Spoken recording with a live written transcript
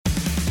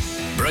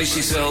Brace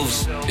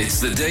yourselves.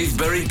 It's the Dave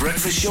Berry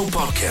Breakfast Show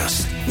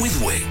podcast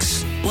with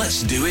Wix.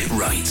 Let's do it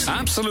right.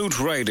 Absolute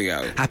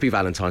Radio. Happy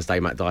Valentine's Day,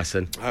 Matt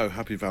Dyson. Oh,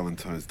 happy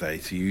Valentine's Day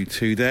to you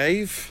too,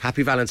 Dave.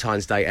 Happy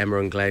Valentine's Day, Emma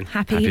and Glenn.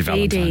 Happy VD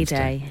Valentine's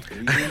Day.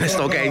 Let's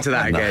not get into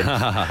that again.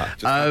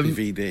 Just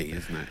happy VD,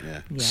 isn't it?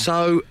 Yeah.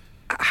 So,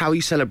 how are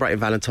you celebrating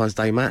Valentine's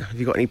Day, Matt? Have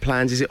you got any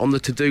plans? Is it on the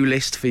to-do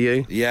list for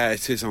you? Yeah,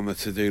 it is on the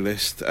to-do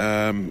list.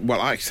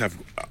 Well, actually,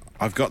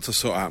 I've got to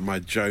sort out my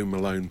Joe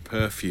Malone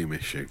perfume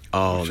issue.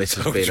 Oh, this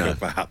has been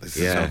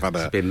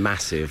it's been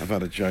massive. I've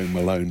had a Joe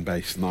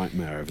Malone-based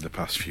nightmare over the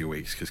past few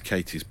weeks because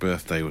Katie's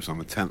birthday was on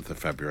the 10th of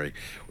February,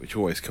 which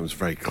always comes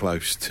very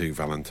close to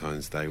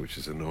Valentine's Day, which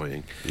is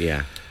annoying.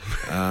 Yeah.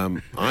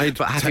 But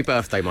happy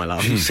birthday, my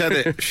love. She said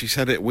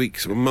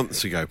it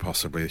months ago,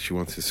 possibly. She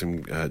wanted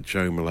some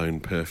Joe Malone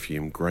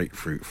perfume,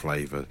 grapefruit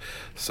flavour.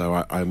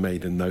 So I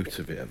made a note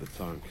of it at the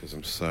time because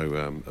I'm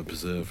so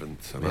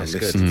observant. And I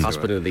listened to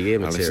Husband of the Year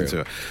material. To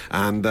it.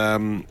 And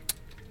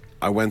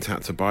I went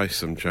out to buy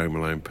some Joe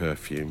Malone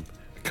perfume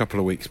a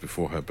couple of weeks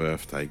before her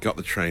birthday. Got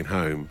the train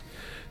home.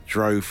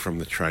 Drove from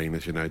the train,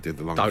 as you know, did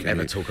the long Don't commute.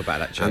 ever talk about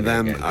that journey And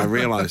then again. I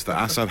realised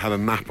that as I'd had a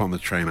nap on the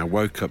train, I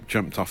woke up,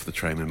 jumped off the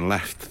train and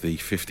left the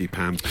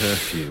 £50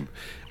 perfume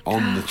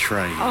on the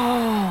train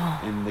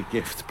in the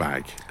gift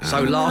bag.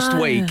 So last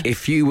week,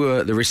 if you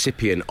were the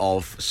recipient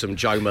of some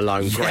Joe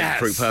Malone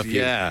grapefruit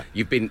perfume,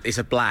 it's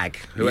a blag.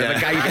 Whoever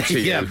gave it to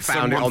you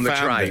found it on the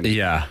train.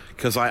 Yeah.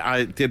 Because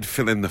I did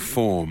fill in the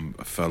form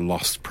for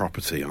lost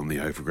property on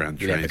the overground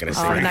train.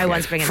 No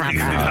one's bringing that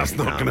back. That's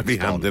not going to be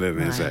handed in,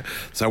 is it?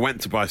 So I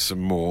went to buy some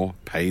more,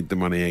 paid the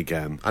money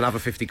again. Another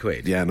 50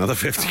 quid? Yeah, another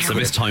 50 quid. So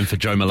it's time for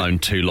Joe Malone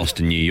 2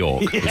 Lost in New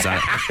York. Is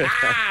that...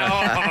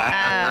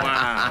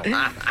 Wow.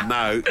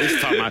 No,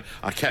 this time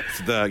I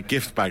kept the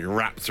gift bag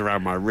wrapped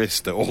around my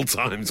wrist at all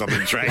times on the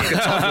train.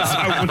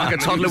 Like a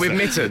toddler with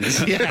mittens.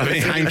 Yeah,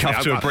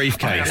 handcuffed to a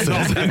briefcase.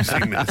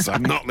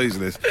 I'm not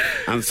losing this.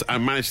 And so I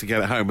managed to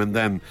get it home, and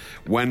then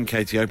when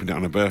Katie opened it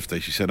on her birthday,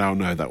 she said, "Oh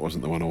no, that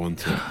wasn't the one I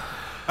wanted.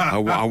 I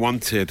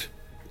wanted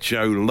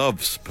Joe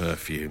Love's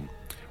perfume,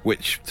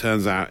 which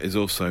turns out is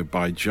also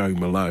by Joe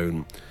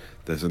Malone.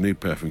 There's a new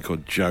perfume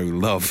called Joe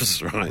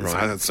Love's, right? So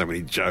I had so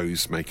many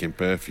Joes making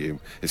perfume.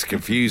 It's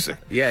confusing.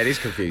 Yeah, it is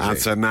confusing. And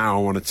so now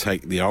I want to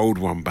take the old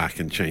one back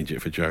and change it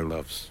for Joe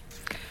Love's.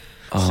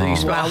 So you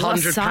spent Wow, what a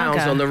 £100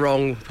 saga. on the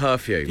wrong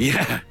perfume.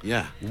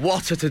 Yeah.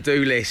 What a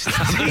to-do list.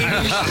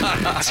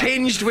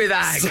 Tinged with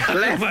ag,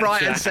 left,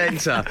 right and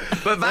centre.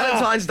 But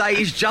Valentine's Day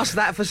is just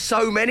that for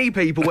so many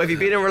people, whether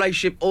you've been in a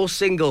relationship or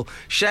single.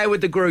 Share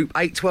with the group,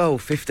 8,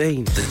 12,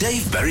 15. The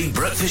Dave Berry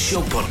Breakfast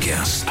Show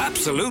podcast.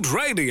 Absolute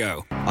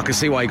Radio. I can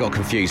see why you got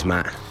confused,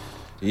 Matt.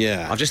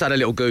 Yeah. I've just had a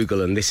little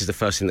Google and this is the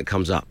first thing that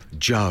comes up.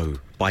 Joe,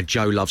 by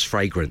Joe Loves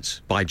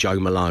Fragrance, by Joe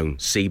Malone,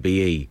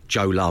 CBE,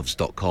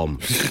 joeloves.com.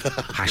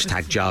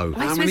 Hashtag Joe.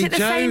 How So many is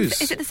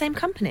Joes? it the same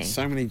company?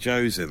 So many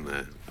Joes in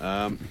there.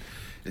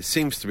 It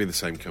seems to be the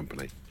same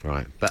company.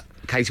 Right, but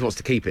Katie wants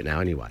to keep it now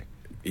anyway.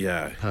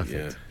 Yeah.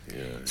 Perfect.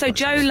 Yeah. So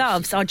Joe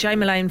Loves are Joe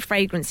Malone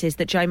fragrances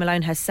that Joe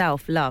Malone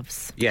herself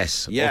loves.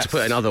 Yes, or Yes. to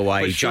put it another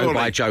way, But Joe surely-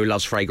 by Joe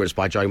Loves Fragrance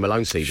by Joe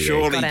Malone CBE.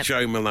 Surely Got it.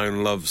 Joe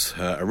Malone loves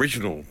her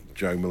original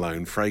Joe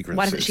Malone fragrances.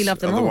 Why doesn't she love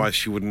them all? Otherwise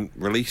she wouldn't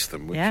release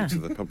them, would Yeah. she,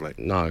 to the public?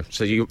 No,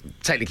 so you're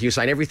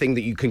saying everything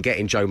that you can get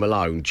in Joe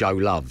Malone, Joe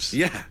loves.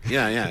 Yeah.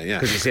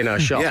 Because it's in her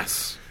shop.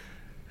 Yes.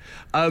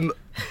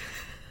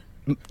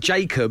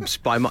 Jacobs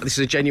by Mark, this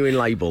is a genuine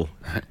label.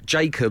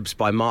 Jacobs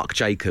by Marc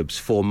Jacobs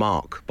for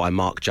Mark by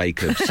Marc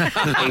Jacobs. In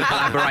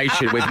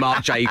collaboration with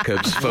Marc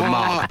Jacobs for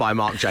Mark by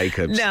Marc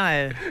Jacobs.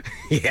 No.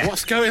 Yeah.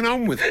 What's going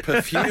on with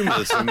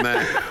perfumers and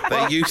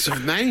their use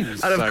of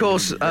names? And of so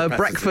course, repetitively?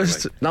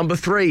 breakfast number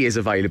 3 is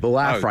available,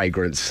 our Oh.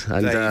 fragrance.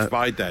 And Dave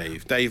by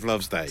Dave. Dave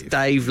loves Dave.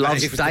 Dave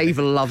loves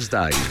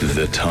Dave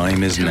The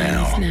time is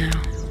now.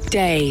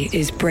 Day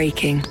is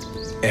breaking.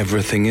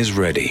 Everything is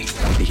ready.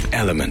 The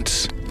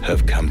elements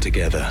have come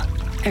together.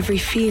 Every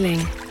feeling,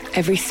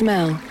 every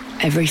smell,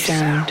 every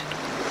sound.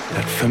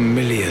 That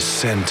familiar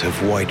scent of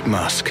white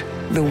musk.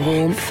 The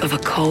warmth of a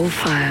coal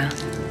fire.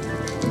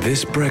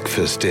 This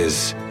breakfast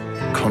is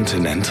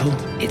continental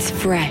It's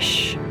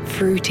fresh,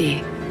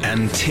 fruity.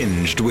 and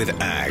tinged with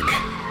ag.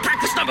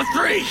 Breakfast number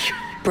 3.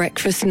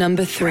 Breakfast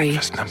number 3.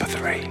 Breakfast number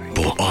 3.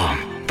 Pour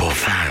homme, pour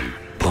femme,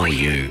 pour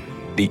you.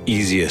 The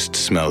easiest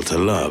smell to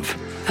love.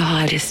 The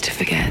hardest to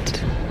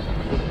forget.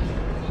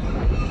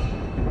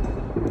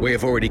 We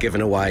have already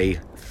given away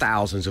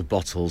thousands of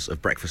bottles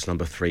of breakfast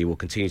number 3. We'll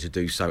continue to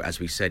do so. As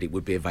we said, it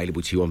would be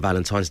available to you on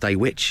Valentine's Day,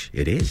 which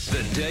it is.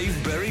 The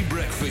Dave Berry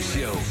Breakfast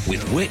Show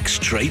with Wix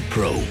Trade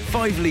Pro.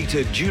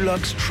 5-litre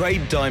Dulux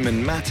Trade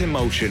Diamond Matte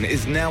Emulsion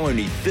is now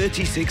only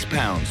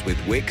 £36 with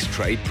Wix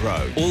Trade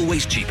Pro.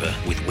 Always cheaper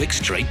with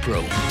Wix Trade Pro.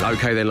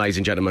 OK then, ladies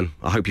and gentlemen,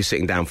 I hope you're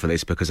sitting down for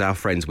this because our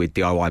friends with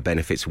DIY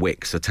Benefits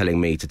Wix are telling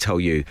me to tell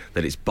you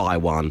that it's buy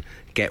one,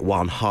 get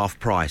one half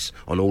price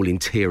on all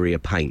interior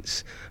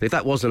paints. And if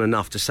that wasn't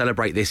enough, to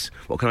celebrate this,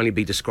 what can only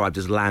be described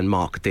as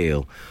landmark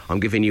deal.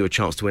 I'm giving you a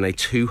chance to win a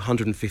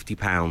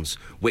 £250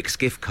 Wix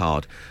gift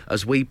card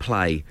as we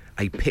play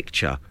A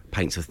Picture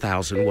Paints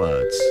 1,000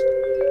 Words.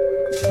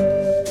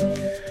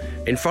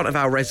 In front of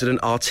our resident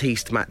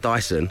artiste, Matt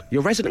Dyson.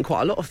 You're resident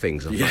quite a lot of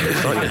things, aren't you?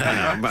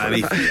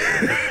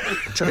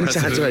 Turns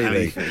out to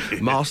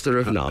anything. Master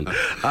of none.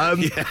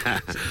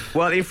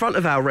 Well, in front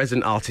of our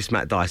resident artist,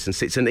 Matt Dyson,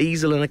 sits an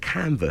easel and a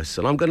canvas,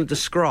 and I'm going to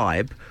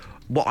describe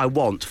what I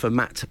want for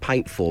Matt to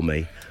paint for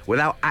me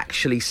without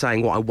actually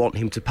saying what I want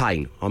him to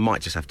paint. I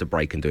might just have to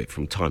break and do it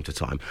from time to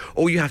time.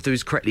 All you have to do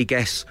is correctly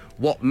guess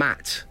what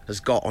Matt has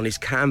got on his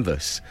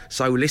canvas.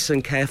 So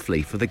listen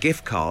carefully for the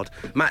gift card.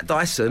 Matt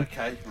Dyson.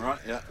 Okay, right,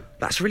 yeah.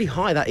 That's really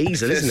high, that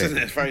easel, isn't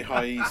it? It's very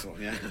high easel,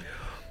 yeah.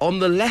 On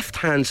the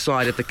left-hand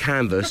side of the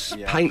canvas,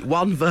 paint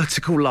one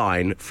vertical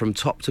line from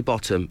top to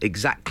bottom,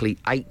 exactly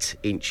 8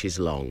 inches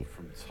long.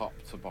 From top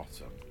to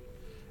bottom,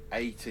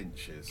 8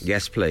 inches.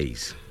 Yes,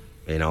 please.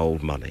 In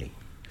old money.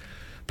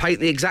 Paint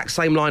the exact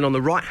same line on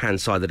the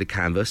right-hand side of the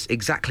canvas,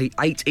 exactly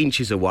 8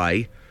 inches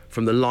away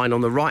from the line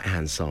on the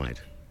right-hand side.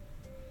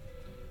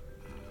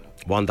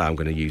 One day I'm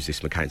going to use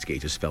this mechanic to get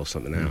you to spell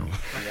something out.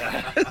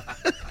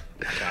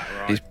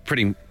 He's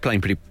playing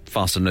pretty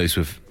fast and loose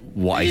with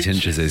what 8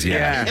 inches is,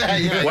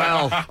 Yeah.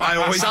 Well, I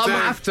always some do.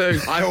 have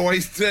to. I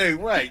always do.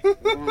 Wait. 1,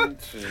 2,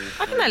 3,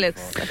 I think that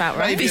looks about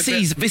right. This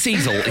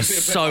easel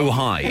is so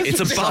high. It's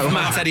above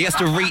Matt's head. He has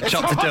to reach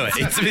up to do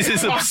it. This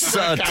is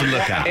absurd to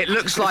look at. It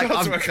looks like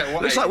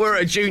looks like we're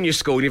at a junior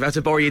school and you've had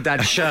to borrow your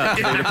dad's shirt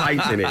to do the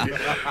painting in.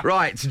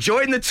 Right,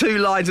 join the 2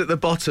 lines at the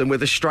bottom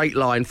with a straight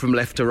line from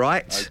left to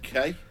right.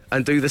 Okay.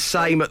 And do the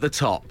same at the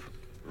top.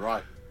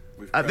 Right.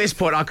 At this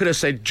point, I could have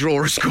said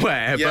draw a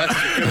square, but...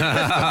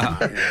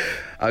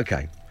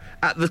 OK.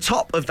 At the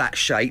top of that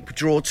shape,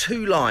 draw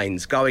 2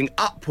 lines going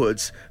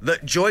upwards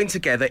that join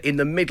together in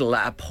the middle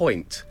at a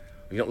point.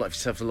 You've not left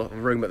yourself a lot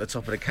of room at the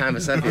top of the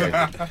canvas, have you?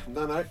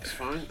 No, it's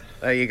fine.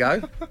 There you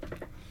go.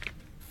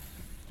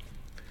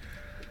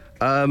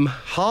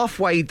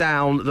 Halfway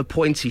down the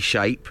pointy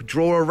shape,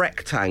 draw a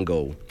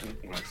rectangle.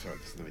 Right, sorry,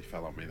 it just nearly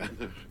fell on me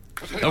then.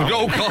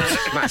 Oh,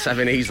 God. Matt's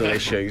having easel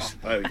issues.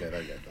 There we go,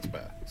 that's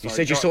better. You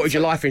said you sorted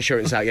your life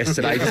insurance out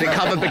yesterday. Does it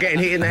cover for getting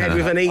hit in the head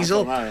with an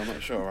easel? No, I'm not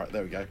sure. Right,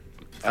 there we go.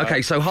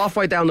 OK, so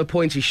halfway down the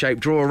pointy shape,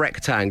 draw a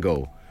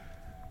rectangle.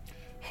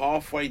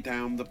 Halfway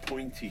down the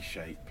pointy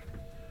shape,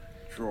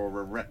 draw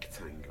a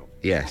rectangle.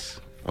 Yes.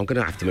 I'm going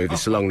to have to move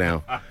this along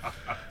now.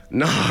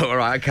 No, all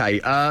right, OK.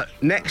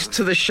 Next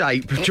to the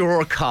shape, draw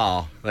a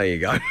car. There you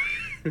go.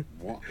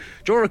 What?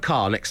 Draw a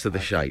car next to the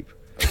shape.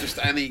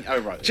 Just any... Oh,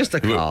 right. Just a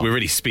car. We're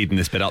really speeding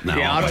this bit up now.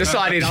 Yeah, I've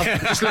decided. I'm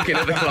just looking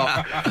at the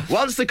clock.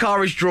 Once the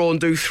car is drawn,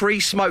 do 3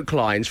 smoke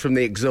lines from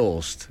the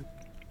exhaust.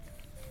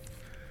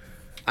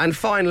 And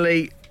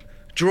finally,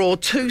 draw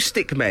 2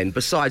 stick men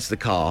besides the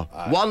car.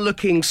 One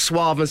looking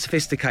suave and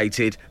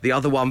sophisticated, the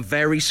other one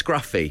very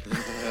scruffy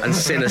and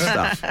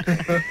sinister.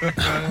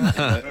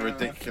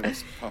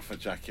 Ridiculous puffer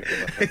jacket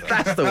with a hood.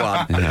 That's the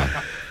one.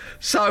 Yeah.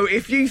 So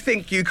if you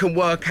think you can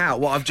work out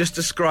what I've just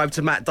described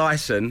to Matt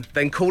Dyson,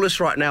 then call us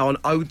right now on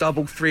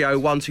 0330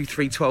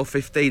 123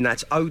 1215.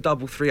 That's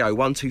 0330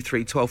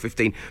 123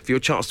 1215 for your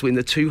chance to win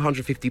the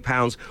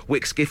 £250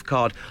 Wix gift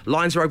card.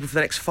 Lines are open for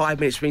the next 5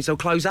 minutes, which means they'll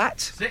close at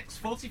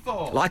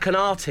 6:44. like an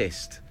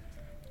artist.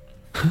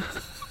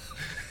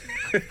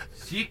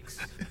 6.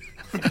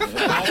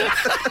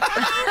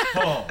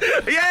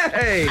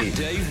 Yay!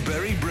 Dave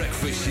Berry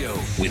Breakfast Show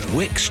with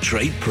Wix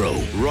Trade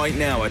Pro. Right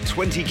now, a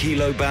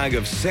 20-kilo bag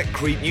of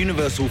Setcrete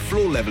Universal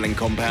Floor Levelling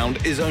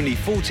Compound is only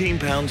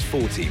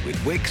 £14.40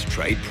 with Wix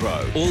Trade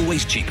Pro.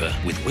 Always cheaper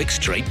with Wix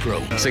Trade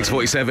Pro.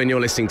 6:47, you're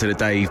listening to the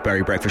Dave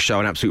Berry Breakfast Show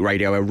on Absolute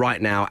Radio, and right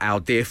now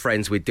our dear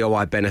friends with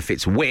DIY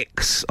Benefits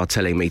Wix are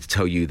telling me to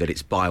tell you that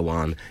it's buy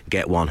one,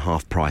 get one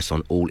half price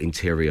on all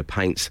interior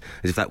paints.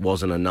 As if that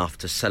wasn't enough,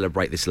 to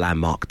celebrate this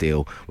landmark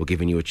deal, we're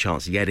giving you a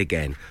chance yet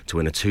again to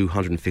win a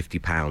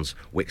 £250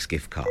 Wix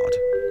gift card.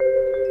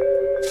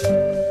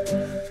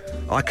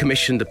 I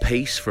commissioned a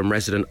piece from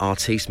resident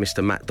artiste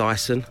Mr. Matt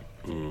Dyson,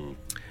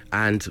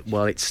 and,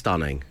 well, it's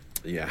stunning.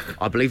 Yeah.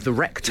 I believe the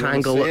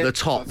rectangle at the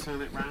top... Shall I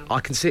turn it round?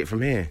 I can see it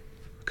from here,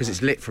 because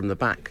it's lit from the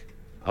back.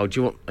 Oh, do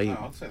you want... Are you...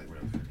 I'll turn it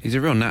round. He's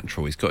a real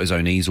natural. He's got his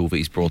own easel that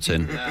he's brought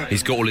in.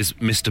 He's got all his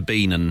Mr.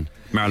 Bean and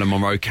Marilyn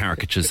Monroe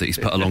caricatures that he's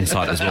put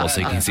alongside as well, so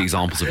you can see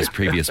examples of his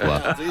previous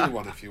work. I'll do you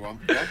one if you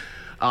want. Yeah?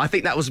 I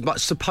think that was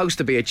supposed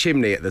to be a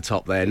chimney at the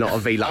top there, not a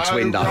Velux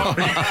window. Right.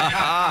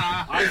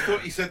 I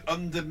thought you said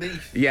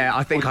underneath. Yeah,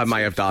 I think I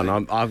may have done.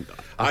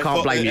 I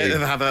can't blame you.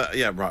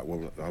 Yeah, right,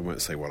 well, I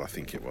won't say what I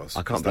think it was.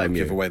 I can't blame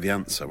you. Give away the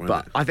answer, won't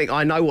But it? I think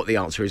I know what the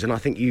answer is, and I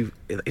think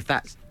if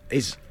that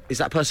is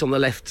that person on the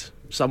left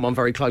someone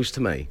very close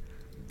to me?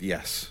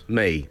 Yes.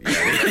 Me.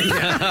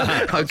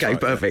 Yeah. Okay,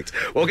 right, perfect.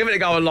 Well, give it a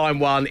go on line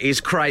 1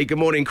 is Craig. Good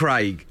morning,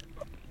 Craig.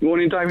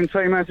 Morning, Dave and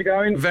team. How's it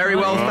going? Very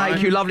well,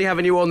 thank you. Lovely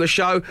having you on the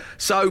show.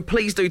 So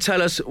please do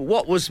tell us,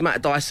 what was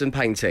Matt Dyson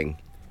painting?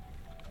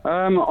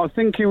 I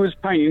think he was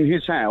painting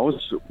his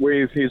house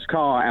with his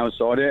car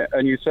outside it,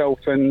 and yourself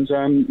and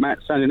Matt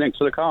standing next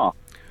to the car.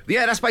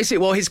 Yeah, that's basically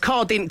it. Well, his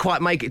car didn't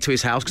quite make it to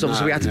his house because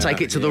obviously we had to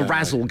take it to the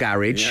Razzle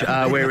garage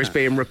where it's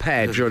being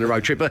repaired during the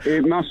road trip. But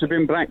It must have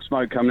been black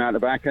smoke coming out the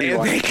back I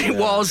anyway. think it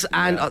was,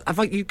 and I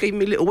think you gave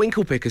me little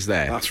winkle pickers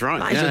there. That's right.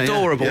 That is Yeah,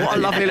 adorable. yeah. What a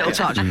lovely little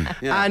touch.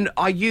 Yeah. And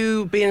are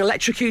you being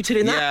electrocuted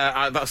in that?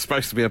 Yeah, that's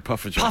supposed to be a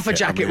puffer jacket. Puffer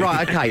jacket,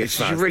 right, okay.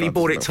 So you've really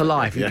brought it to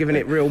life. You've given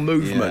it real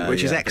movement,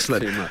 which is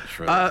excellent. Too much,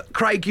 really.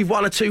 Craig, you've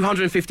won a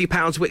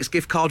 £250 Wix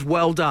gift card.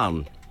 Well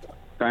done.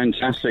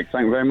 Fantastic.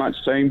 Thank you very much,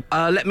 team.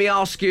 Let me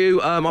ask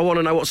you, I want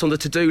to know what's on the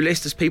to-do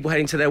list as people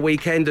heading to their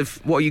weekend.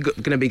 Of what are you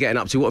going to be getting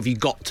up to? What have you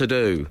got to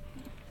do?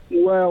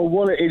 Well,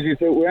 what it is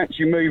that we're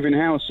actually moving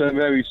house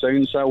very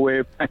soon, so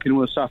we're packing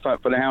all the stuff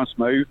up for the house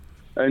move.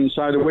 And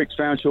so the Wix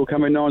voucher will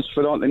come in nice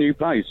for like the new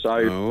place.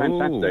 So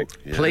fantastic.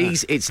 Yeah.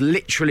 Please, it's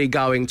literally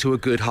going to a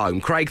good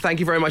home. Craig, thank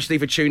you very much indeed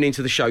for tuning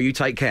into the show. You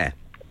take care.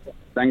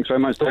 Thanks very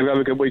much, Dave. Have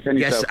a good weekend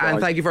Yes, yourself, and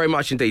guys. thank you very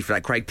much indeed for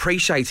that, Craig.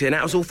 Appreciate it. And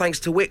that was all thanks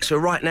to Wix. So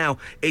right now,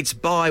 it's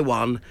buy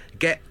one,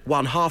 get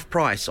one half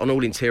price on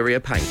all interior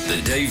paint. The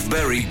Dave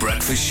Berry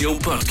Breakfast Show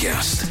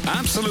Podcast.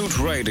 Absolute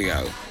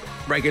Radio.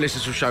 Regular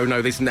listeners of the show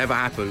know this never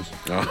happens.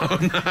 Oh,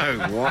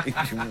 no.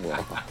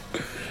 What?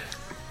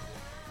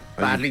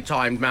 Badly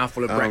timed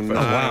mouthful of breakfast. No,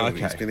 wow,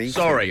 okay. he's been eating.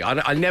 Sorry,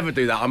 I never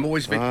do that. I'm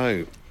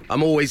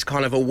always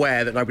kind of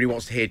aware that nobody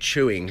wants to hear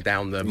chewing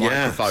down the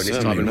microphone this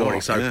time of the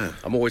morning, so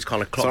I'm always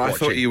kind of clock So I watching.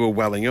 thought you were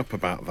welling up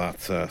about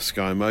that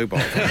Sky Mobile.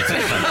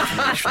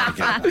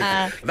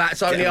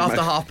 That's only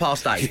after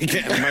 8:30. You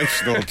get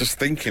emotional just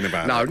thinking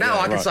about No, it. now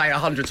Yeah, I can right. say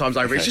 100 times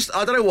over. It's Okay. just,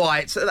 I don't know why,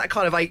 it's at that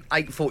kind of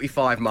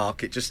 8:45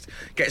 mark. It just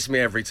gets me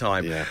every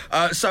time. Yeah.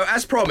 So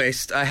as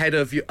promised, ahead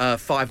of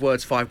 5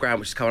 words, 5 grand,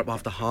 which is coming up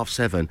after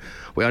 7:30,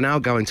 we are now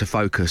going to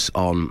focus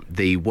on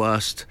the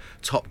worst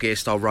Top Gear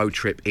style road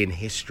trip in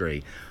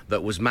history.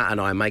 That was Matt and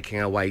I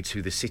making our way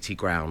to the city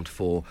ground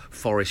for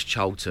Forest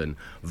Cholton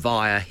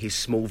via his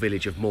small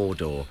village of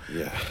Mordor.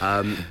 Yeah.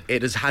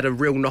 It has had a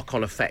real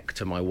knock-on effect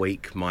to my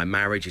week. My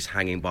marriage is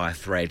hanging by a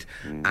thread,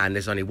 and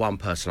there's only one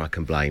person I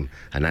can blame,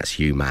 and that's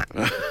you, Matt.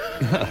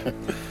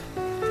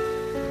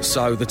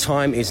 So the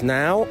time is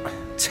now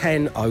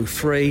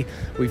 10:03.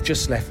 We've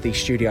just left the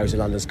studios in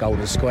London's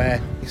Golden Square.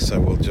 So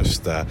we'll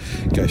just go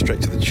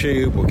straight to the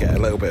tube, we'll get a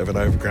little bit of an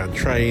overground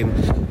train,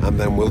 and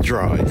then we'll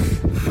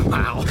drive.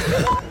 Wow.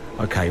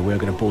 OK, we're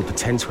going to board the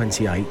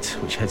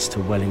 10:28, which heads to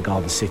Welwyn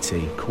Garden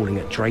City, calling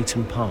at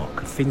Drayton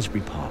Park,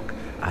 Finsbury Park,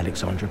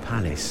 Alexandra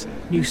Palace,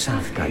 New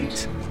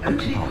Southgate,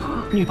 Oaken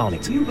Park, New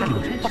Barnet,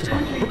 Hollywood, Potters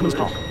Bar, Brooklands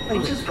Park,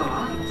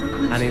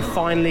 and then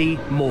finally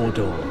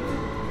Mordor.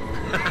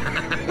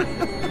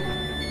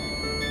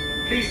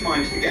 Please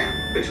mind the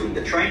gap between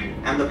the train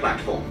and the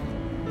platform.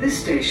 This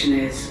station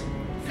is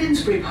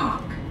Finsbury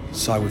Park.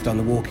 So we've done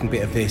the walking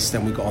bit of this,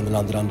 then we got on the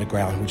London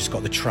Underground. We just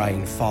got the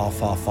train far,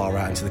 far, far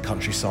out into the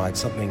countryside,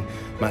 something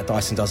Matt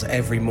Dyson does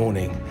every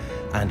morning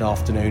and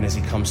afternoon as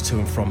he comes to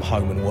and from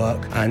home and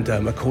work. And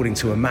according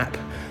to a map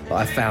that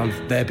I found,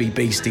 there be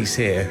beasties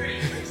here.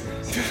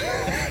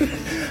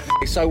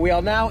 So we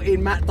are now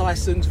in Matt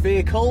Dyson's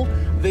vehicle,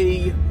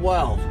 we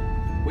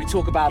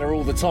talk about her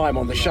all the time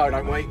on the show,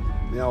 don't we?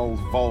 The old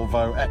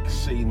Volvo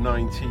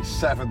XC90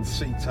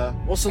 7-seater.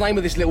 What's the name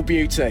of this little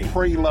beauty?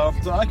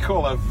 Pre-loved. I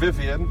call her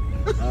Vivian.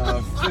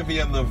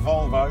 Vivian the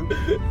Volvo.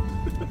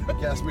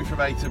 Gets me from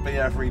A to B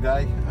every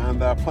day,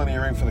 and plenty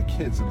of room for the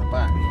kids in the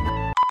back.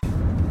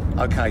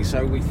 Okay,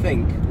 so we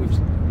think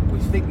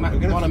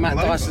one of Matt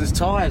Dyson's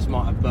tyres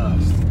might have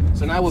burst.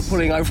 So now we're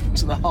pulling over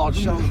to the hard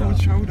shoulder.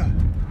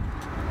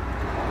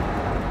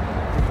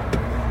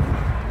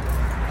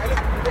 Hey, look,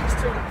 it's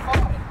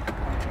 205.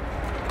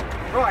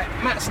 Right,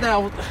 Matt's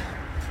now.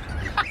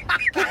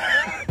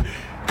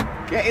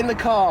 Get in the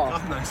car.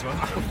 Oh, nice one.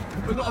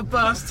 We've got a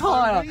burst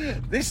tyre.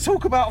 Let's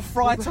talk about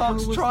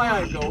Freitag's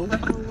triangle.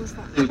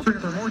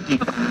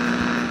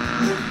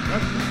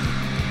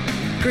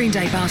 Green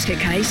Day basket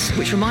case,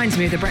 which reminds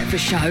me of the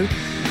breakfast show.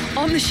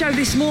 On the show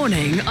this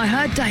morning, I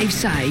heard Dave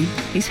say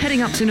he's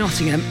heading up to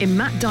Nottingham in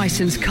Matt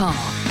Dyson's car.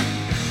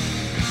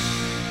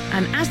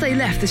 And as they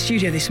left the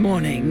studio this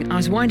morning, I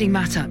was winding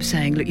Matt up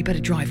saying, look, you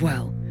better drive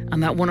well.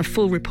 And that won a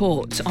full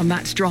report on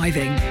Matt's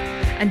driving.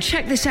 And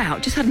check this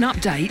out, just had an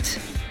update.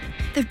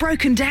 They've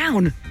broken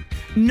down.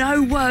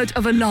 No word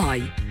of a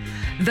lie.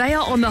 They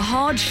are on the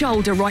hard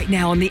shoulder right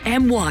now on the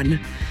M1.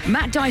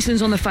 Matt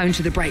Dyson's on the phone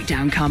to the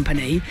breakdown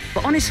company.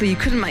 But honestly, you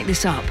couldn't make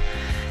this up.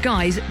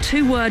 Guys,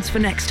 2 words for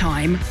next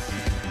time.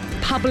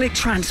 Public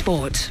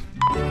transport.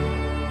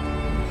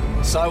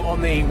 So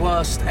on the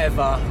worst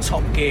ever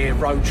Top Gear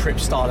road trip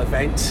style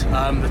event,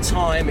 the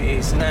time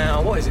is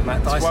now, what is it,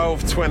 Matt Dyson?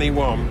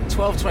 12:21.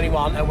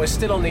 12:21, and we're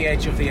still on the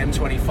edge of the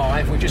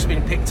M25. We've just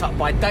been picked up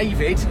by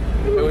David,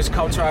 who has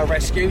come to our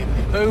rescue,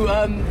 who,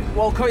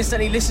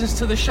 coincidentally listens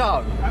to the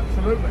show.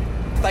 Absolutely.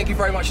 thank you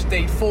very much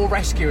indeed for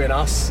rescuing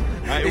us.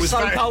 It It's was so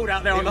very- cold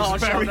out there on the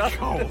hard It shoulder.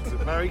 was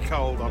very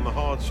cold on the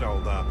hard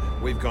shoulder.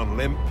 We've gone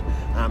limp,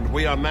 and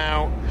we are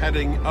now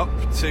heading up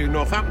to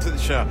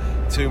Northamptonshire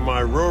to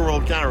my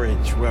rural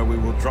garage where we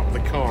will drop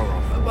the car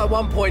off. At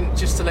one point,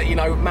 just to let you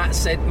know, Matt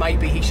said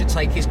maybe he should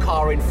take his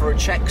car in for a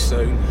check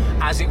soon,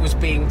 as it was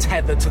being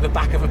tethered to the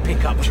back of a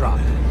pickup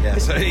truck. Yeah,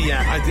 so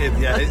yeah, I did.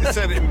 Yeah, it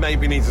said it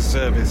maybe needs a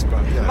service,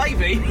 but yeah.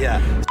 Maybe.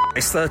 Yeah.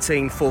 It's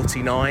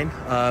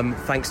 13:49.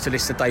 Thanks to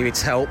Lister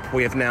David's help,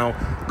 we have now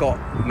got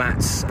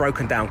Matt's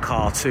broken down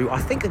car to, I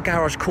think, a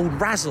garage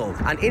called Razzle.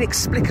 And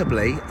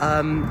inexplicably,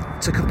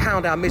 to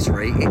compound our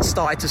misery, it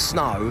started to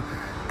snow,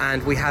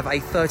 and we have a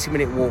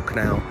 30-minute walk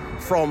now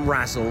from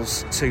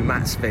Razzle's to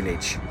Matt's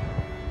village.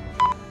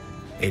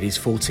 It is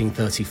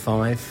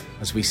 14:35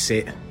 as we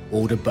sit,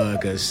 order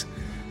burgers,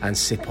 and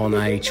sip on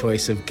a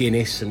choice of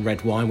Guinness and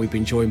red wine. We've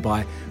been joined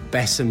by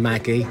Bess and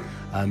Maggie,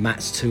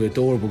 Matt's two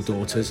adorable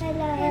daughters.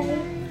 Hello.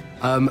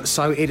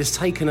 So it has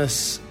taken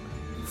us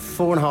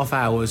 4.5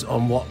 hours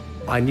on what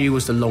I knew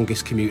was the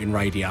longest commute in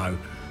radio,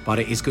 but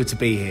it is good to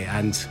be here.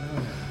 And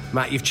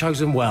Matt, you've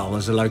chosen well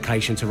as a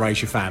location to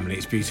raise your family.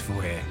 It's beautiful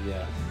here.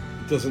 Yeah.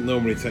 It doesn't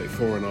normally take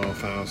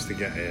 4.5 hours to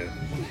get here.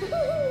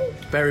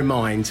 Bear in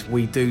mind,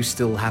 we do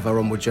still have our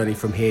onward journey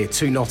from here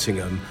to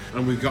Nottingham.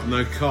 And we've got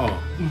no car.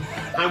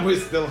 And we're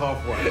still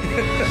halfway.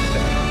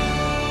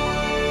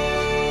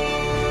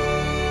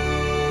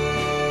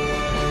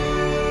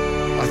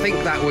 I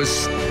think that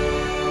was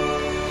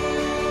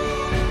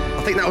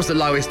the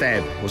lowest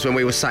ebb, was when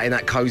we were sat in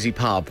that cosy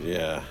pub,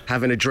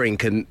 having a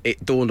drink, and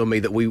it dawned on me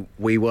that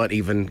we weren't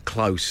even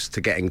close to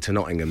getting to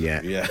Nottingham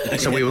yet. Yeah.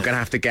 So we were going to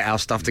have to get our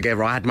stuff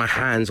together. I had my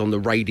hands on the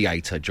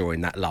radiator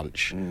during that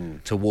lunch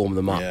to warm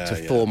them up, to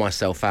thaw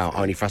myself out,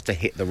 only for us to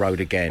hit the road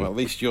again. Well, at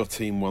least your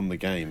team won the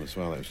game as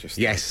well. It was just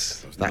the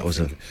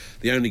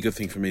only good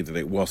thing for me that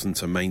it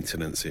wasn't a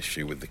maintenance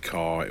issue with the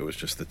car. It was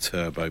just the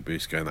turbo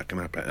boost going. That can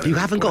happen. You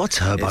haven't got a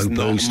turbo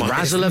boost.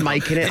 Razzle are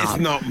making it up. It's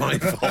not my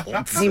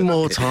fault. Any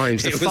more times.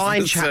 The It was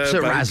fine the chaps at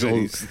turbo Razzle.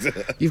 boost.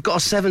 You've got a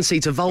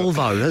 7-seater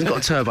Volvo. It hasn't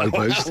got a turbo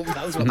boost.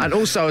 And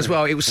also, as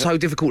well, it was so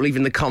difficult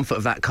leaving the comfort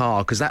of that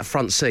car, because that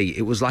front seat,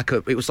 it was like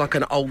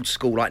an old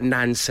school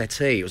Nan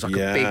settee. It was like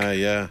a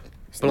big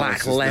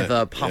black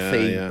leather,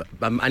 puffy,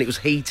 and it was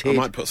heated. I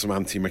might put some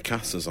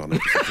anti-macassars on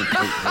it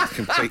to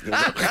complete the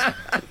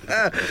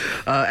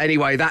look.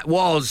 Anyway, that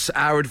was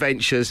our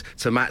adventures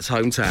to Matt's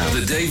hometown.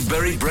 The Dave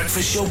Berry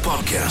Breakfast Show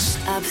Podcast.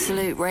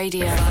 Absolute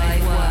Radio.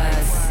 5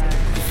 words.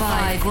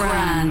 5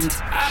 grand.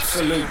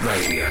 Absolute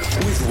Radio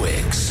with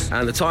Wix.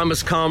 And the time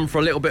has come for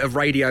a little bit of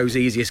radio's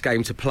easiest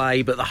game to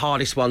play, but the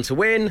hardest one to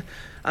win.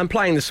 And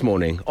playing this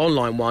morning, on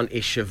line 1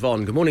 is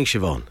Siobhan. Good morning,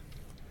 Siobhan.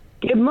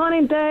 Good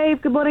morning,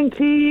 Dave. Good morning,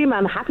 team,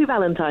 and happy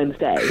Valentine's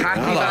Day. Happy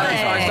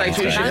Valentine's Day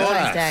to you,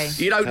 Siobhan.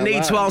 You don't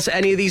need to answer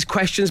any of these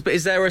questions, but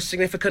is there a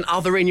significant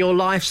other in your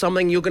life,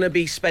 something you're going to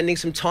be spending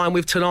some time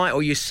with tonight,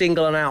 or you're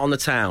single and out on the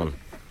town?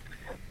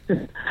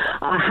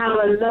 I have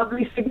a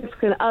lovely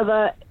significant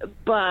other,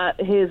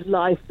 but his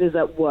life is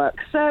at work,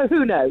 so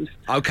who knows?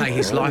 OK,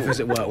 his life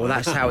is at work. Well,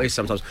 that's how it is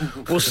sometimes.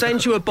 We'll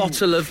send you a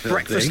bottle of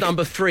Breakfast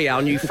Number 3,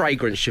 our new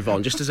fragrance,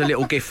 Siobhan, just as a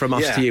little gift from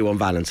us to you on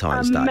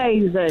Valentine's Day.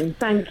 Amazing,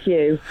 thank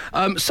you.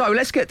 So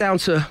let's get down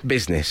to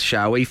business,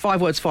 shall we? 5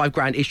 words, 5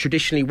 grand is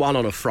traditionally won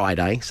on a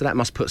Friday, so that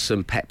must put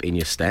some pep in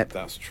your step.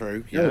 That's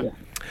true, yeah.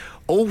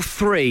 All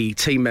 3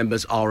 team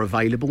members are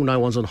available. No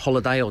one's on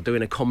holiday or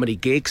doing a comedy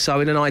gig. So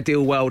in an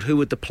ideal world, who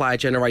would the player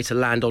generator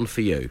land on for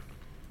you?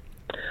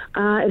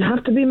 It'd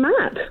have to be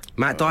Matt.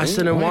 Matt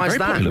Dyson, and why is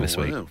that? This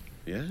week. Wow.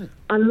 Yeah.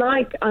 I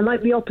like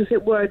the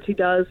opposite words he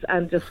does,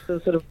 and just the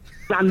sort of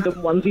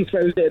random ones he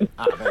throws in.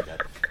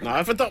 No,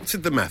 I've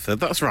adopted the method.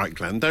 That's right,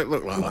 Glenn. Don't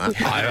look like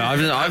that. I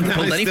haven't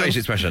pulled any facial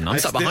expression. I'm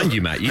sat behind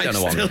you, Matt. You don't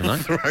know what I'm looking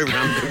like. Throw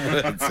random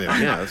words in.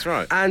 Yeah, that's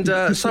right.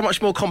 And so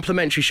much more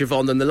complimentary,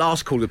 Siobhan, than the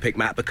last caller picked,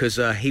 Matt, because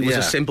he was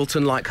a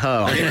simpleton like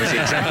her. I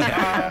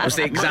think was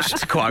the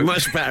exact quote.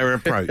 Much better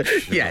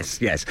approach. Yes.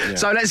 Yeah.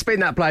 So let's spin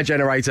that player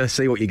generator,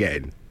 see what you're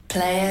getting.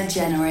 Player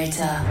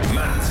generator.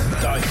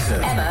 Matt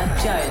Dyson. Emma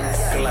Jones.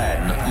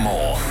 Glenn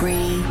Moore.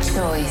 Free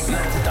choice.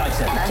 Matt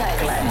Dyson.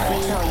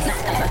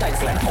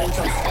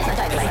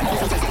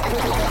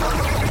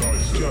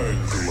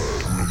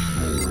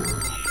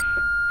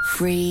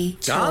 Free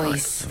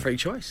choice. Free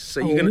choice.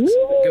 So you're going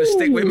to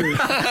stick with me?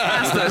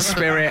 That's the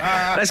spirit.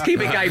 Let's keep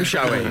it game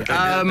showy.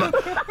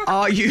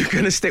 Are you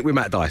going to stick with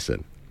Matt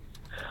Dyson?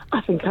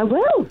 I think I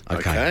will.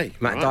 Okay.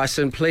 Matt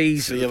Dyson,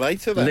 please see you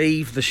later, then.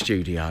 Leave the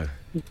studio.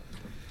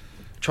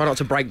 Try not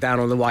to break down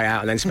on the way out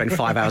and then spend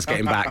 5 hours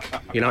getting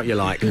back. You know what you're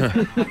like.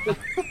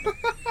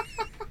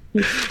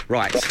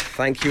 Right,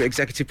 thank you,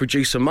 executive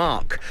producer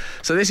Mark.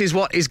 So this is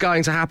what is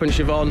going to happen,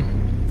 Siobhan.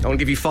 I want to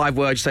give you 5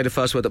 words. Say the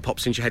first word that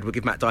pops into your head. We'll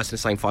give Matt Dyson the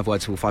same 5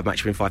 words. So we'll 5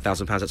 match win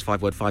 £5,000. That's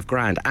 5 word, 5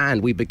 grand.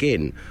 And we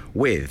begin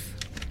with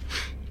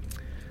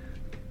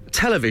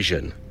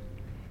television.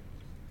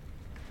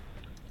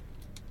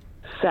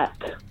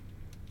 Set.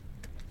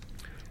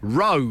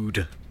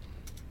 Road.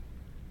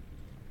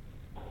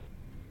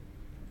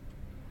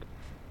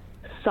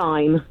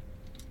 Sign.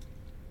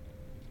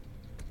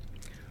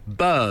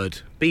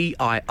 Bird.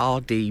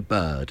 B-I-R-D,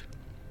 bird.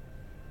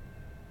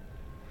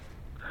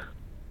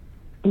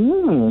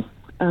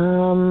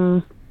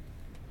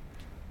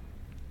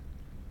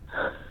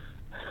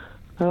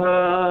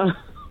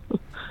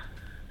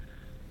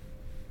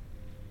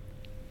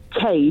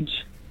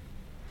 Cage.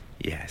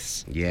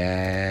 Yes,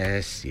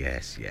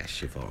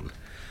 Siobhan.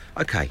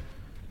 Okay.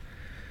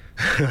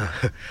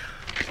 I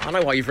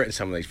know why you've written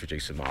some of these,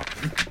 producer Mark.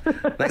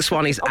 Next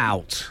one is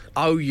out.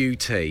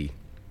 O-U-T.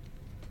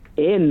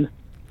 In.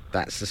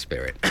 That's the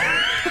spirit.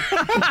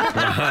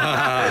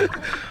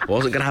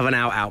 Wasn't going to have an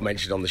out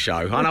mentioned on the show.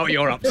 I know what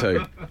you're up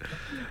to.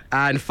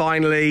 And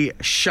finally,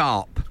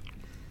 sharp.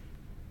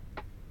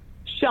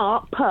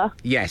 Sharp.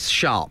 Yes,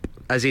 sharp.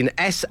 As in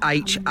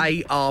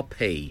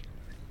S-H-A-R-P.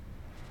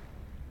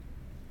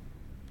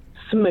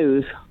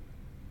 Smooth.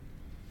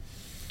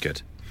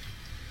 Good.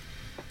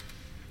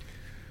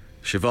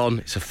 Siobhan,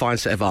 it's a fine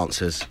set of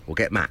answers. We'll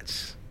get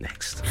Matt's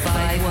next.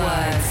 5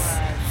 words,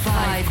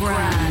 5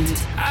 grand.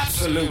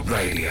 Absolute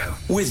Radio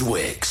with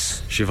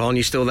Wix. Siobhan,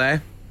 you still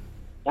there?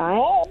 I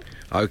am.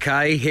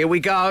 OK, here we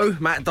go.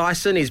 Matt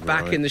Dyson is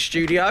back in the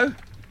studio.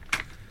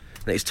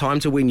 And it's time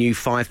to win you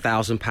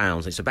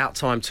 £5,000. It's about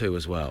time too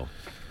as well.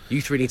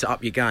 You three need to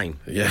up your game.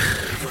 Yeah.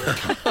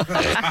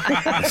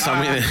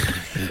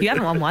 You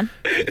haven't won one.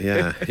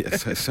 Yeah,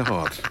 it's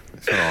hard.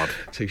 It's hard.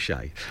 Touche.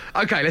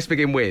 OK, let's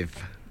begin with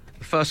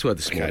the first word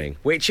this morning,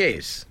 which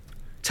is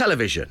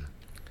television.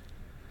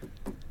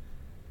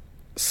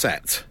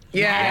 Set.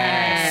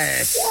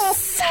 Yes! A lot,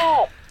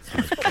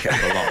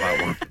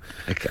 that one.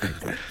 OK.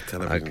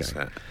 Television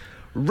set.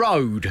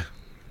 Road.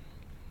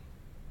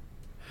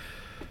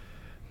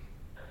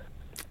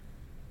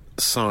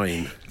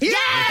 Sign.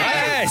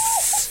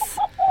 Yes! I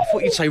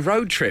thought you'd say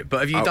road trip, but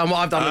have you done what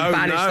I've done and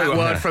banished that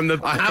word from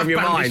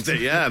your mind?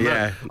 It,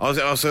 yeah. I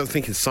was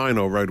thinking sign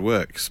or road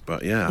works,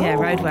 but yeah. Yeah,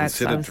 road works.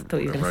 I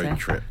thought you were going to say.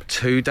 Trip.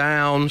 2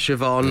 down,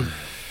 Siobhan.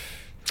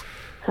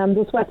 Hands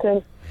are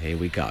sweating. Here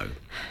we go.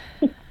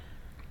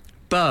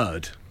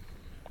 Bird.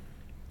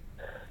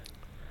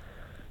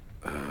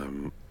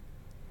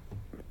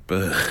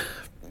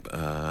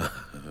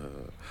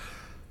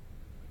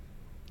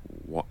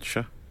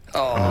 Watcher.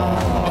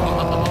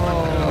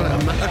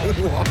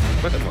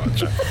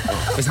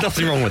 There's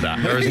nothing wrong with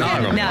that. There is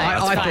nothing wrong with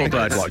that. I thought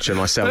bird watcher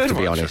myself, to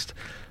be honest.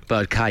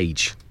 Bird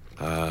cage.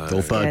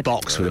 Or bird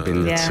box would have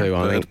been the two,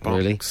 I think,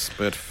 really.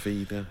 Bird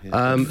feeder.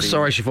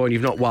 Sorry, Siobhan,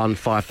 you've not won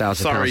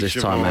 £5,000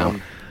 this time out.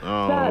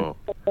 Oh.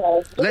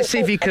 Let's see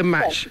if you can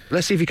match.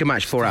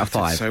 4 out of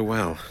 5. So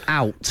well.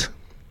 Out.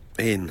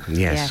 In.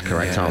 Yes,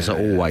 correct answer.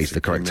 Always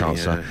the correct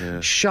answer.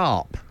 Yeah.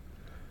 Sharp.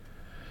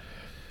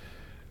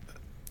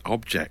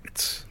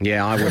 Objects.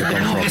 Yeah, I would have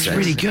gone for objects. That's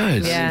really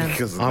good. Yeah.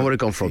 I would have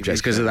gone for objects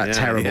because of that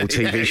terrible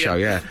TV show,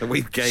 yeah.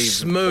 We gave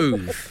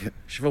Smooth.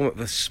 Siobhan went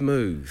for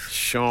smooth.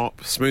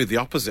 Sharp. Smooth, the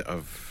opposite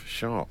of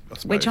sharp.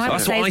 Which I would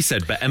That's say what I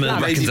said, but Emma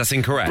blunt. reckons that's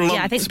incorrect. Blunt.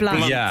 Yeah, I think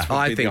blunt. Yeah.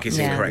 I think it's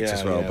incorrect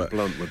as well. But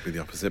blunt would be the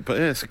opposite. But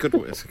yeah, it's a good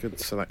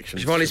selection.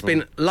 Siobhan, it's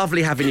been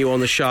lovely having you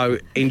on the show.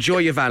 Enjoy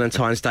your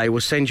Valentine's Day.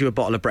 We'll send you a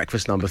bottle of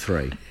breakfast number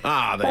 3.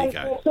 Ah, there you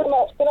Thank go. you so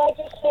much. Can I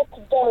just say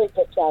a very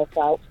quick shout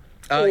out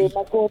to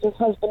my gorgeous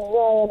husband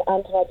Ryan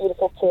and to my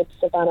beautiful kids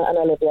Savannah and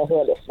Olivia who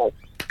are listening.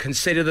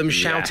 Consider them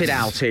shouted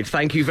outed.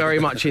 Thank you very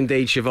much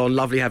indeed, Siobhan.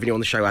 Lovely having you on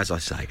the show, as I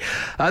say.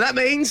 That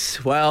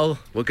means, well,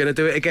 we're going to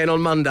do it again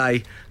on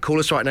Monday. Call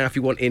us right now if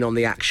you want in on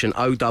the action.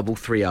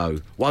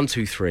 0330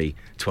 123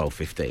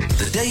 1215.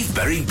 The Dave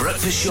Berry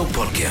Breakfast Show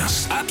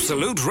Podcast.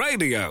 Absolute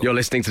Radio. You're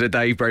listening to the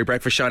Dave Berry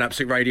Breakfast Show on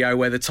Absolute Radio,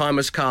 where the time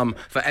has come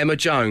for Emma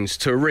Jones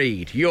to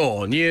read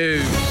your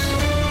news.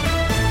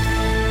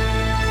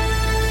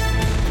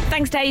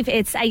 Thanks, Dave.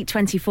 It's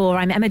 8:24.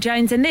 I'm Emma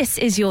Jones, and this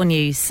is your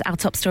news. Our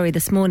top story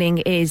this morning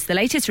is the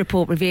latest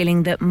report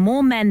revealing that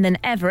more men than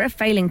ever are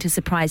failing to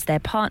surprise their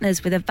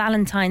partners with a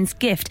Valentine's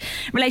gift.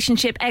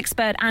 Relationship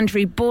expert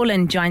Andrew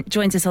Borland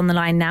joins us on the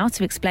line now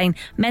to explain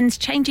men's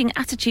changing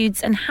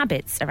attitudes and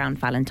habits around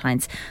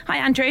Valentine's. Hi,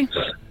 Andrew.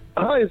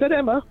 Hi, is that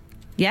Emma?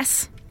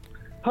 Yes.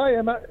 Hi,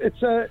 Emma.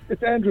 It's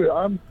Andrew.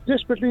 I'm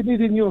desperately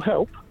needing your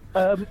help.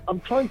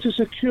 I'm trying to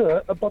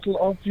secure a bottle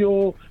of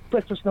your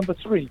breakfast number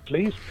 3,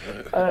 please.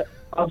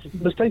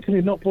 I've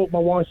mistakenly not bought my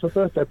wife a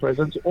birthday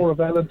present or a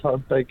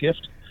Valentine's Day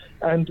gift,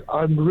 and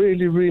I'm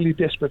really, really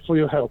desperate for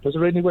your help. Is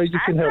there any way you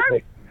can help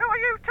me? Who are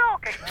you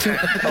talking to?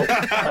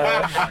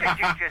 What did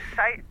you just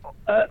say?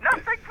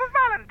 Nothing for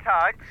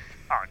Valentine's?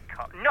 Oh,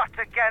 not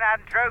again,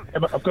 Andrew.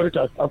 Emma, I've got to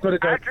go.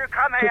 Andrew,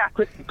 come here.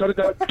 Quick, got to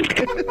go.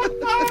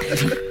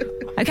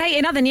 OK,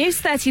 in other news,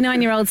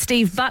 39-year-old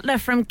Steve Butler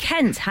from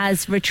Kent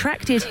has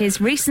retracted his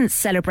recent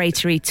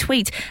celebratory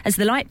tweet as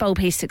the light bulb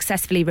he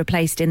successfully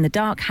replaced in the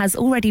dark has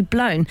already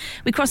blown.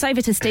 We cross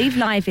over to Steve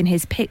live in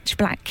his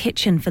pitch-black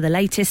kitchen for the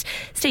latest.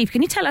 Steve,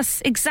 can you tell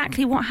us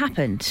exactly what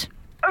happened?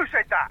 Who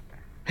said that?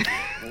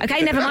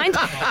 OK, never mind.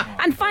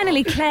 And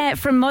finally, Claire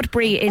from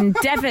Modbury in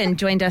Devon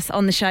joined us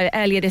on the show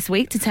earlier this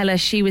week to tell us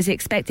she was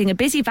expecting a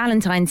busy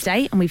Valentine's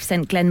Day, and we've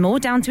sent Glenn Moore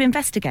down to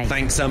investigate.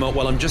 Thanks, Emma.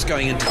 Well, I'm just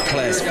going into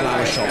Claire's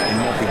flower shop in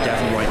Modbury,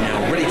 Devon right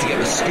now, ready to get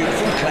the scoop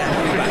from Claire.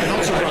 I'll be back,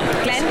 not to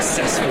run. Glenn?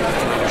 successful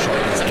flower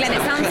shop. Glenn,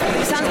 it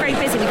sounds very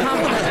busy. We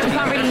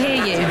can't really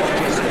hear you.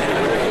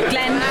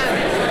 Glenn?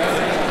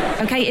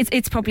 OK,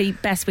 it's probably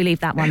best we leave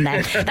that one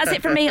there. That's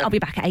it from me. I'll be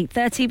back at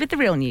 8:30 with the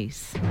real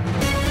news.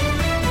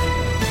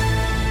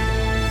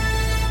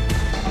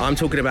 I'm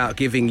talking about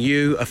giving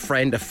you, a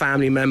friend, a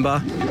family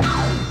member,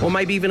 or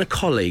maybe even a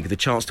colleague the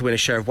chance to win a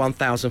share of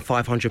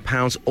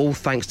 £1,500, all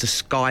thanks to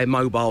Sky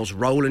Mobile's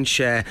Roll and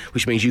Share,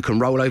 which means you can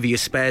roll over your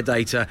spare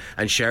data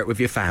and share it with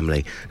your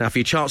family. Now, for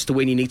your chance to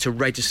win, you need to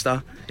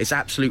register. It's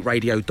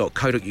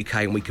absoluteradio.co.uk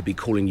and we could be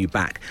calling you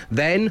back.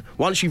 Then,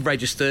 once you've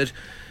registered,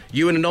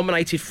 you and a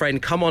nominated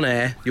friend come on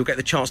air. You'll get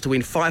the chance to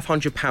win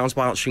 £500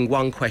 by answering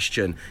one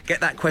question.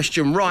 Get that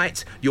question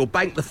right, you'll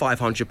bank the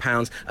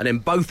 £500, and then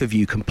both of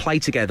you can play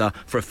together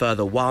for a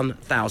further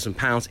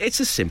 £1,000.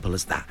 It's as simple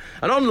as that.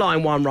 And on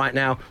line one right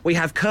now, we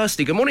have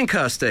Kirsty. Good morning,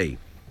 Kirsty.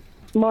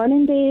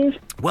 Morning, Dave.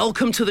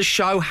 Welcome to the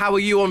show. How are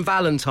you on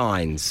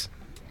Valentine's?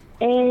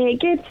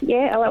 Good,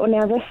 yeah, a little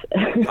nervous.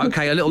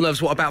 OK, a little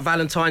nervous. What about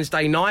Valentine's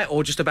Day night,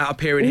 or just about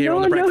appearing here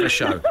on the breakfast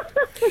show?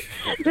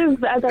 Just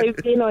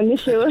about being on the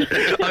show.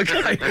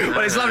 OK, well,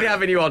 it's lovely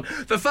having you on.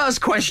 The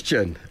first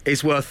question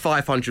is worth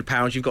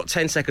 £500. You've got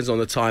 10 seconds on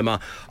the timer.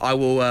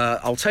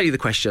 I'll tell you the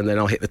question, then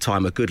I'll hit the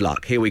timer. Good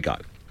luck. Here we go.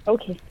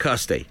 OK.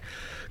 Kirsty,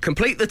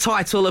 complete the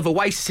title of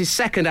Oasis'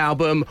 second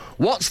album.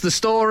 What's the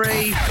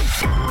story?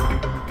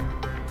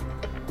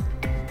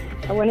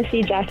 I want to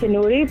say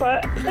Jackanory,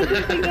 but I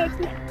don't think that's...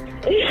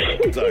 I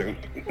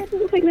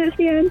don't think that's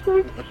the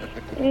answer.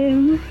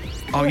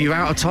 Oh, you're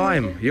out of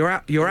time. You're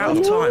out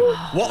of time.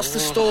 What's the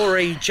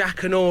story?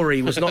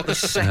 Jackanory was not the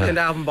second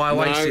album by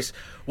Oasis.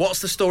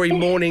 What's the story?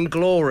 Morning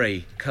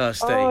Glory,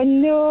 Kirsty. Oh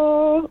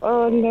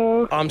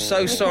no. I'm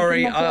so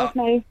sorry.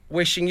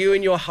 Wishing you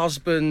and your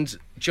husband,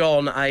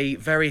 John, a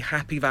very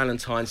happy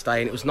Valentine's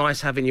Day, and it was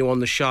nice having you on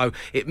the show.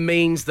 It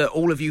means that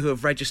all of you who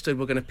have registered,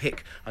 we're going to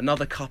pick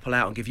another couple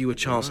out and give you a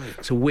chance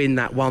to win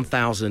that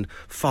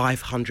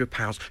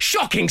 £1,500.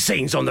 Shocking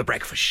scenes on The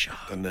Breakfast Show.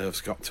 The nerves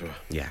got to her.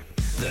 Yeah.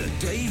 The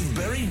Dave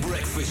Berry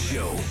Breakfast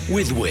Show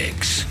with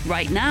Wix.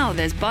 Right now,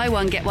 there's buy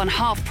one, get one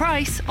half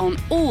price on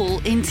all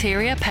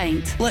interior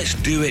paint. Let's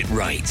do it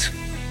right.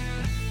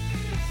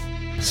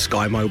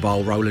 Sky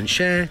Mobile Roll and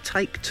Share,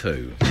 take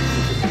two.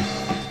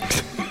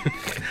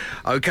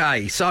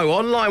 OK, so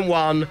on line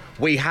one,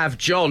 we have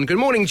John. Good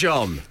morning,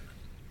 John.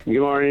 Good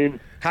morning.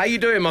 How you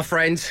doing, my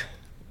friend?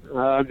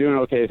 I'm doing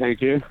okay,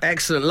 thank you.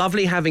 Excellent.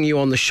 Lovely having you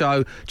on the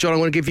show. John, I'm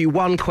going to give you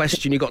one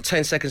question. You've got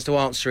 10 seconds to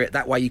answer it.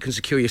 That way you can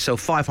secure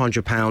yourself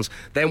 £500.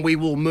 Then we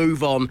will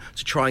move on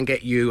to try and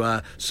get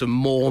you some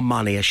more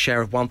money, a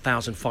share of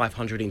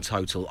 £1,500 in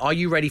total. Are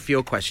you ready for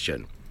your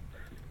question?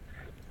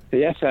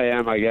 Yes, I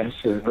am, I guess.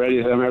 As ready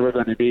as I'm ever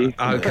going to be.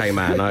 OK,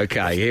 man,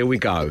 OK. Here we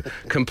go.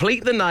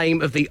 Complete the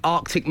name of the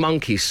Arctic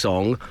Monkeys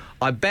song,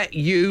 I Bet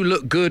You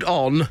Look Good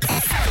On...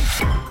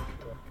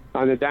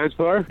 On the dance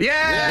floor?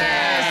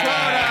 Yes!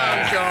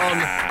 Well done, John.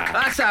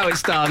 That's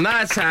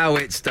how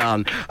it's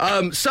done.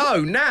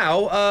 So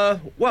now,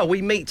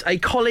 we meet a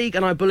colleague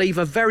and I believe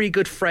a very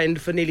good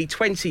friend for nearly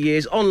 20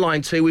 years. On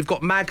line two, we've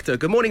got Magda.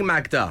 Good morning,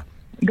 Magda.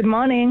 Good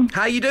morning.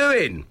 How you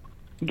doing?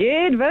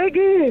 Good, very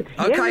good.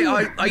 OK,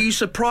 yeah. Are you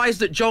surprised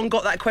that John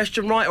got that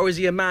question right, or is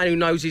he a man who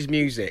knows his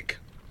music?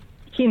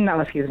 He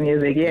knows his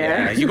music,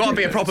 yeah. You've got to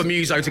be a proper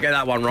muso to get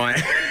that one right.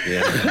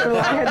 Yeah. So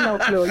I had no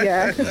clue,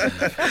 yeah.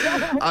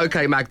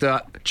 OK,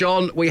 Magda.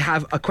 John, we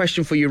have a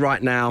question for you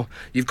right now.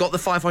 You've got the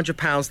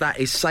 £500. That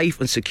is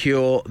safe and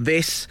secure.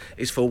 This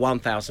is for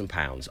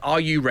 £1,000. Are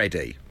you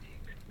ready?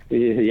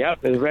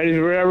 Yep, as ready as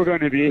we're ever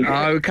going to be.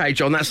 OK,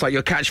 John, that's like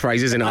your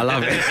catchphrase, isn't it? I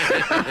love it.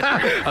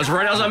 As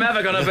ready as I'm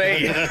ever going to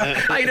be.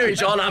 How you doing,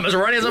 John? I'm as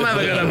ready as I'm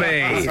ever going to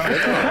be.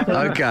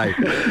 OK.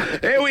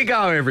 Here we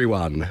go,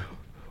 everyone.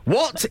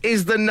 What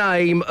is the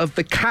name of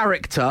the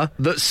character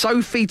that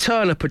Sophie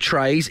Turner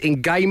portrays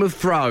in Game of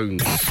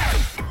Thrones?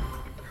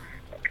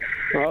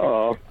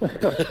 Uh-oh.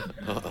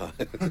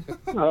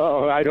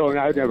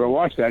 I've never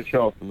watched that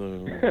show.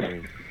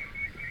 No.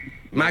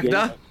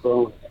 Magda?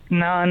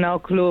 No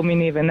clue, me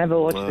neither. Never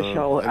watched the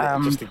show.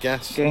 Just a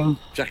guess.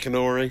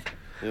 Jackanory.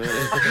 It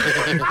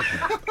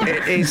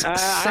is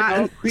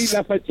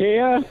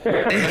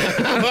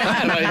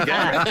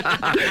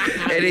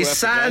It is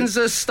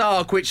Sansa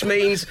Stark, which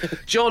means,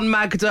 John,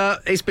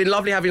 Magda, it's been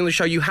lovely having you on the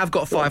show. You have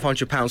got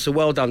 £500, so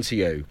well done to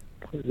you.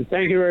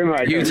 Thank you very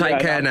much. You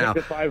take care now.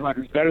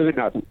 500 is better than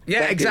nothing.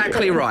 Yeah,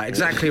 exactly right.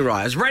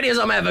 As ready as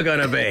I'm ever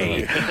going to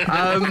be.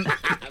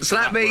 So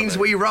that means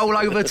we roll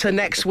over to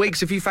next week.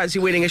 So if you fancy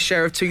winning a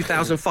share of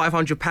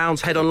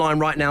 £2,500, head online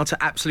right now to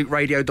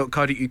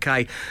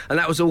absoluteradio.co.uk. And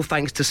that was all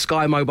thanks to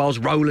Sky Mobile's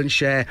Roll and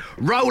Share.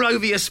 Roll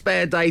over your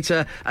spare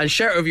data and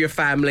share it with your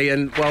family.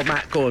 And, well,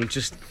 Matt, go on,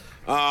 just...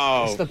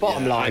 Oh, it's the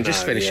bottom line.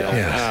 Just finish it off.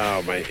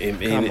 Oh, mate,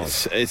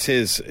 it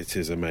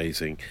is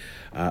amazing.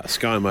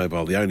 Sky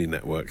Mobile, the only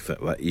network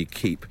that let you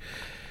keep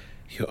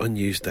your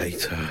unused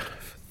data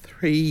for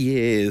 3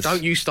 years.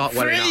 Don't you start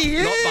welling up. 3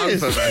 years. Not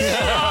both of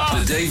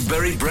us. The Dave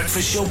Berry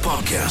Breakfast Show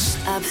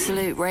podcast.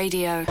 Absolute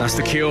Radio. That's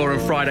The Cure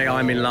and Friday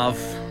I'm in Love.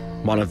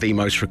 One of the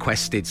most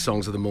requested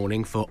songs of the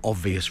morning for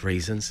obvious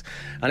reasons.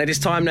 And it is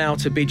time now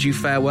to bid you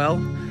farewell.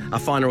 Our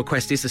final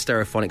request is the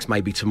Stereophonics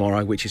Maybe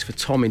Tomorrow, which is for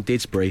Tom in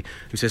Didsbury,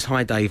 who says,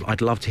 "Hi Dave, I'd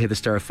love to hear the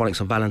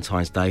Stereophonics on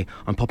Valentine's Day.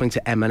 I'm popping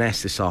to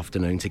M&S this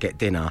afternoon to get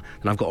dinner,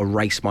 and I've got to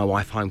race my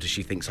wife home because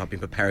she thinks I've been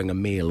preparing a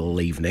meal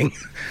all evening."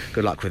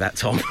 Good luck with that,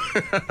 Tom.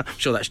 I'm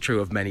sure that's true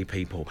of many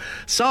people.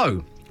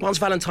 So, once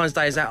Valentine's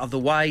Day is out of the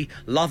way,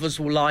 lovers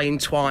will lie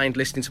entwined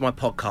listening to my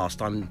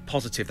podcast. I'm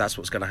positive that's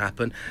what's going to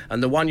happen.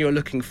 And the one you're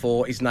looking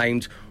for is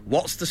named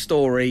What's the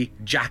Story,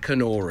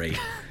 Jackanory.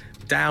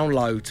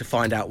 Download to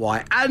find out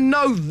why. And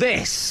know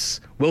this,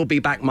 we'll be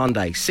back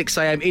Monday, 6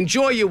 a.m.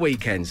 Enjoy your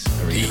weekends.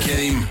 He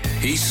came,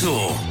 he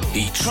saw,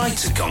 he tried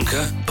to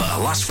conquer, but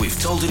alas, we've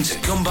told him to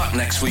come back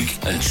next week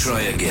and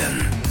try again.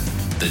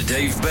 The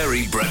Dave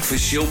Berry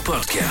Breakfast Show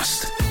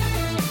Podcast.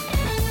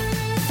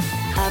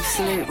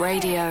 Absolute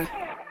Radio.